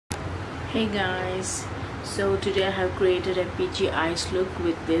Hey guys, so today I have created a peachy eyes look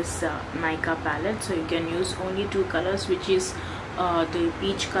with this Nykaa palette. So you can use only two colors, which is the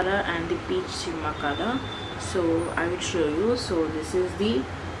peach color and the peach shimmer color. So I will show you. So this is the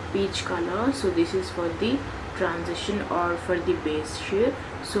peach color, so this is for the transition or for the base shade.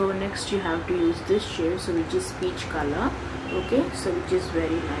 So next you have to use this shade, so which is peach color. Okay, so which is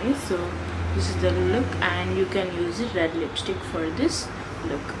very nice. So this is the look, and you can use the red lipstick for this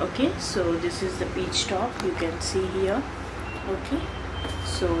look. Okay, so this is the peach top, you can see here. Okay,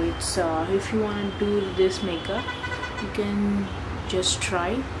 so it's if you want to do this makeup, you can just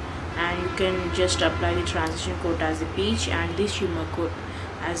try, and you can just apply the transition coat as the peach and the shimmer coat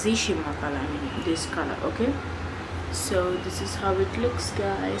as the shimmer color, I mean this color. Okay, so this is how it looks,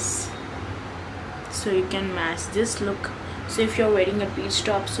 guys. So you can match this look. So if you're wearing a peach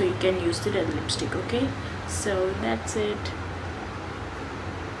top, so you can use the red lipstick. Okay, so that's it.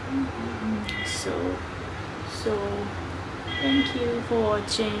 So thank you for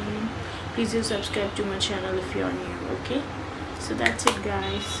watching. Please do subscribe to my channel if you're new. Okay, so that's it,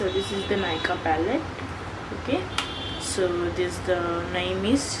 guys. So this is the Nykaa palette. Okay, so this, the name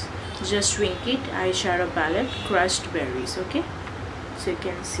is Just Wink It eyeshadow palette, crushed berries. Okay, so you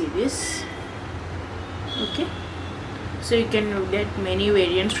can see this. Okay, so you can get many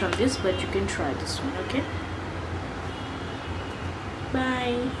variants from this, but you can try this one. Okay,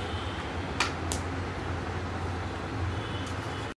 bye.